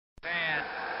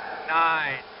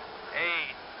9,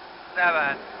 8,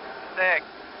 7, 6,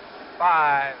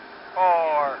 5,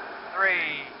 4, 3,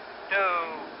 2,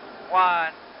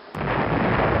 1.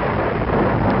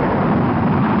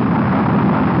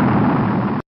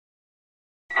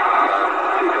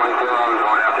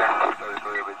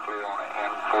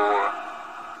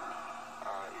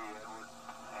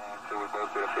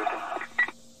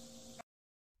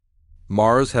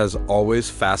 Mars has always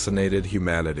fascinated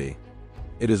humanity.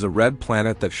 It is a red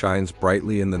planet that shines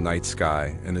brightly in the night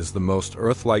sky and is the most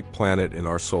Earth-like planet in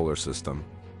our solar system.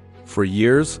 For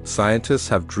years, scientists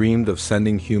have dreamed of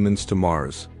sending humans to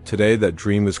Mars. Today, that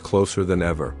dream is closer than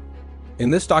ever. In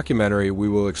this documentary, we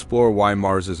will explore why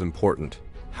Mars is important,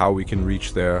 how we can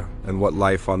reach there, and what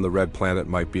life on the red planet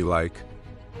might be like.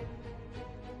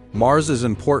 Mars is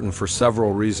important for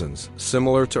several reasons.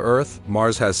 Similar to Earth,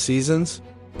 Mars has seasons,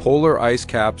 polar ice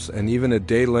caps, and even a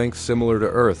day length similar to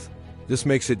Earth. This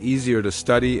makes it easier to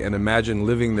study and imagine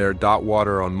living there.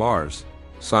 Water on Mars.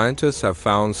 Scientists have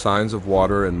found signs of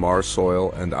water in Mars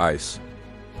soil and ice.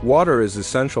 Water is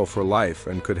essential for life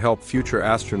and could help future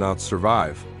astronauts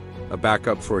survive, a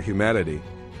backup for humanity.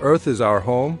 Earth is our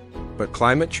home, but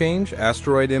climate change,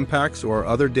 asteroid impacts, or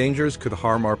other dangers could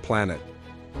harm our planet.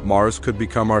 Mars could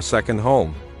become our second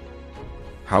home.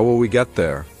 How will we get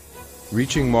there?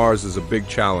 Reaching Mars is a big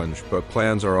challenge, but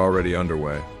plans are already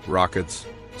underway. Rockets.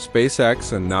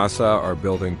 SpaceX and NASA are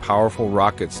building powerful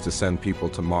rockets to send people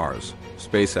to Mars.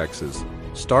 SpaceX's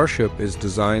Starship is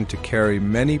designed to carry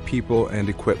many people and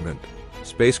equipment.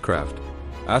 Spacecraft.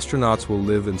 Astronauts will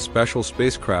live in special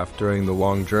spacecraft during the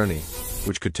long journey,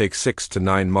 which could take 6 to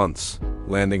 9 months.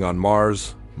 Landing on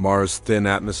Mars. Mars' thin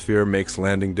atmosphere makes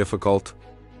landing difficult.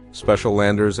 Special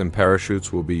landers and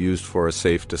parachutes will be used for a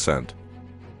safe descent.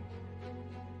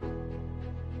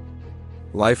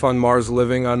 Life on Mars.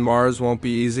 Living on Mars won't be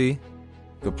easy.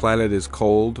 The planet is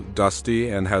cold, dusty,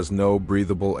 and has no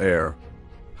breathable air.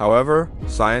 However,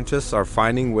 scientists are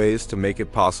finding ways to make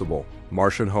it possible.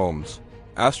 Martian homes.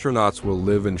 Astronauts will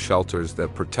live in shelters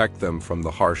that protect them from the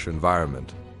harsh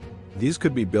environment. These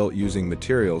could be built using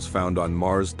materials found on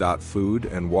Mars. Food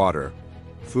and water.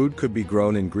 Food could be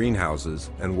grown in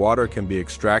greenhouses, and water can be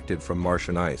extracted from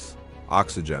Martian ice.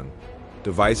 Oxygen.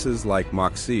 Devices like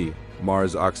MOXIE,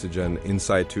 Mars Oxygen In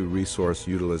Situ Resource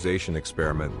Utilization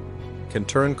Experiment, can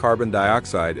turn carbon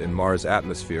dioxide in Mars'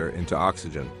 atmosphere into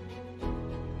oxygen.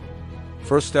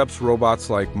 First steps. Robots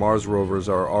like Mars rovers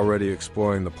are already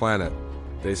exploring the planet.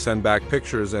 They send back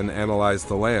pictures and analyze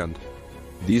the land.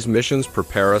 These missions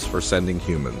prepare us for sending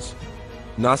humans.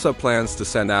 NASA plans to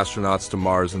send astronauts to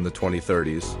Mars in the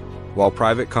 2030s, while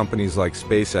private companies like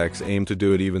SpaceX aim to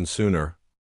do it even sooner.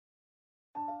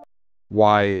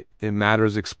 Why it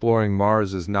matters. Exploring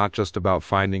Mars is not just about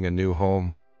finding a new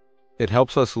home. It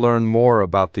helps us learn more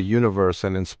about the universe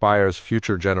and inspires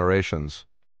future generations.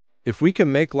 If we can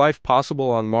make life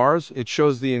possible on Mars, it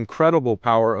shows the incredible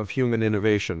power of human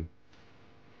innovation.